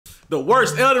The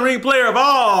worst Elden Ring player of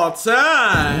all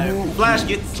time. Flash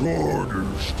gets.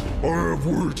 Tarnished. I have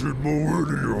waited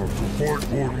millennia to fight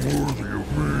one worthy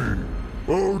of me.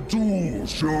 Our duel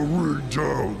shall ring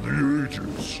down the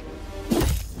ages.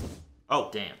 Oh,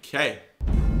 damn. Okay.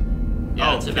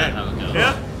 Yeah, that's about how it goes.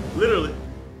 Yeah, literally.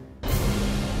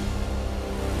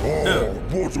 Oh,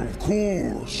 but of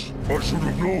course. I should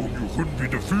have known you couldn't be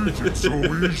defeated so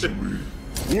easily.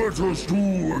 Let us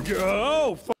do again.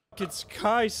 Oh, fuck, it's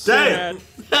Kai Cenat.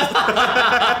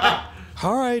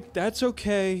 All right, that's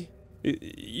okay.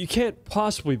 You can't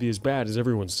possibly be as bad as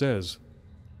everyone says.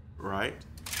 Right.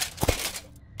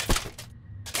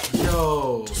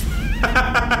 Yo.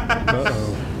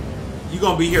 Uh-oh. You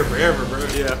gonna be here forever, bro.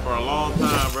 Yeah, for a long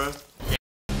time, bro.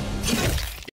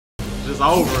 Just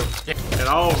over and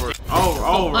over,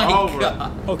 over.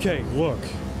 God. Okay, look.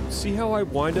 See how I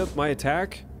wind up my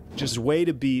attack? Just wait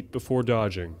a beat before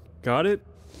dodging. Got it?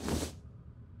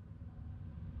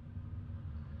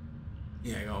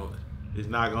 He ain't gonna. He's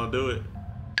not gonna do it.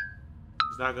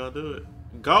 He's not gonna do it.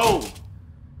 Go!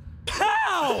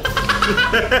 Ow!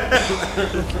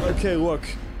 Okay, look.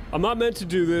 I'm not meant to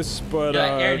do this, but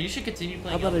Yeah, Aaron, you should continue how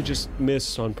playing. about I just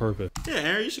miss on purpose? Yeah,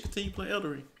 Aaron, you should continue playing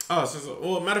Elden Ring. Oh,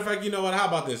 well, matter of fact, you know what? How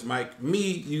about this, Mike? Me,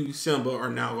 you, Simba are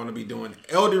now going to be doing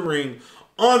Elden Ring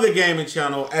on the gaming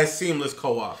channel as seamless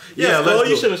co-op. Yeah, let's do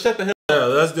you it. should have shut the hell up. Yeah,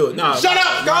 let's do it. No, Shut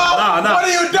up, go! No. What are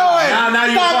you doing? Now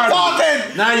you're Stop part talking!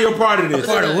 of it. Now you're a part of this.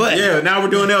 Part of what? Yeah, now we're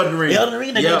doing Elden Ring. Elden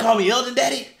Ring? They gonna call me Elden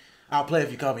Daddy? I'll play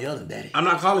if you call me Elden Daddy. I'm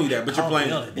not calling you that, but you're Call me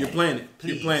playing Elden it. You're Daddy. playing it.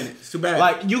 Please. You're playing it. It's too bad.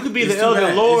 Like, you could be It's the too Elden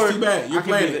bad. Lord. It's too bad. You're I could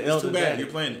playing be it. the It's too Elden bad. Daddy.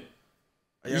 You're playing it.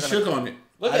 You gonna- shook on it.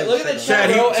 Look at the chat, Chad,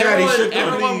 bro. he shook on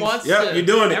Everyone it. wants Yep, to. you're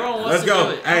doing it. Everyone wants Let's to go. do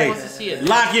it. Hey, Everyone wants to see it.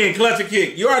 lock in, clutch a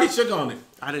kick. You already shook on it.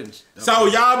 I didn't. So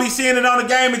y'all be seeing it on the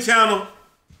gaming channel.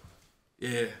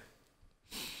 Yeah.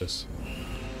 This.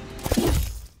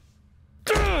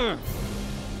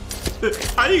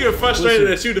 How you get frustrated Listen,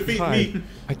 that you defeat Kai, me?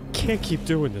 I can't keep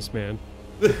doing this, man.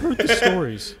 I heard the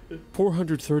stories.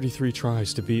 433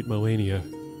 tries to beat Melania.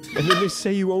 And then they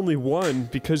say you only won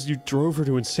because you drove her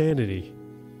to insanity.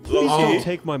 Please don't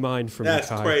take my mind from me, That's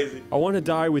Kai. crazy. I want to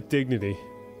die with dignity.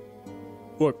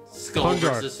 Look, Skull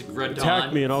Hungar, versus Gradon,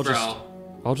 attack me and I'll bro.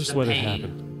 just The let it pain.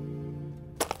 happen.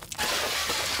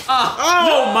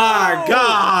 Oh my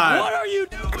God! What are you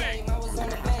doing?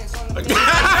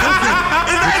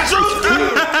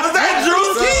 Is that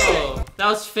Drewski? Bro, that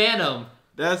was Phantom.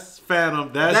 That's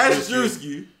Phantom. That's Drewski.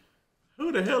 Drewski.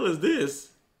 Who the hell is this?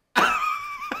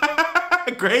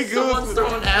 Grey Someone's Goose.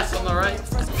 throwing ass on the right.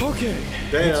 Okay,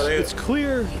 it's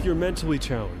clear you're mentally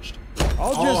challenged.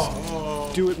 I'll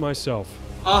just do it myself.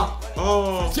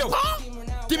 Oh. Yo,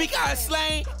 did we got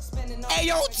slain? Hey,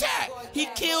 yo, chat. He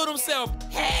killed himself.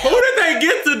 Who did they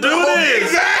get to do this?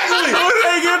 Exactly. Who did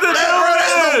they get to That's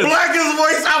do the this? blackest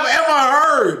voice I've ever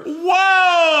heard.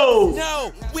 Whoa!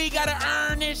 No, we gotta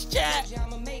earn this, chat.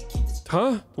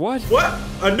 Huh? What? What?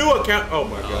 A new account? Oh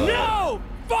my God. No!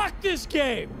 Fuck this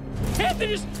game! Can't they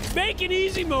just make an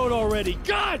easy mode already?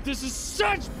 God, this is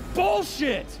such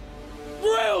bullshit!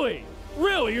 Really?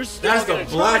 Really? You're still That's the gonna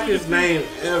try to blackest defeat- name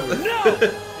ever. No!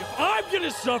 If I'm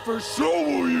gonna suffer, so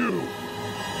will you!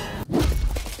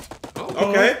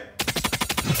 Okay.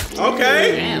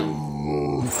 Okay.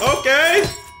 Damn. Okay.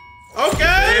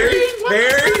 Okay.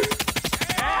 Barry.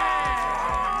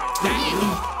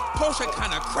 Potion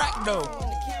kinda cracked though.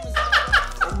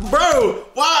 Bro,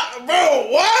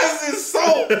 why is this so,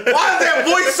 why is that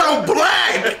voice so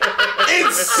black?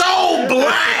 It's so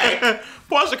black.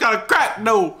 Portia kind of cracked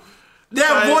though.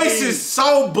 That voice is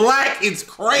so black, it's It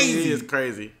crazy. is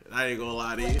crazy. I ain't gonna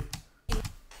lie to you.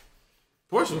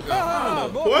 Portia,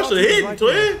 Portia hitting,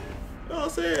 twin. You know what I'm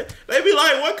saying? They be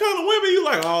like, what kind of women you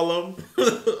like? All of them.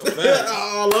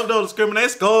 All of them don't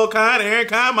discriminate. Skull kind, Aaron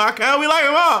kind, my kind. We like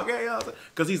them all. Okay, you know what I'm saying?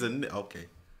 Because he's a, okay,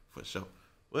 for sure.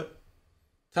 What?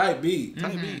 Type beat.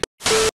 Type beat.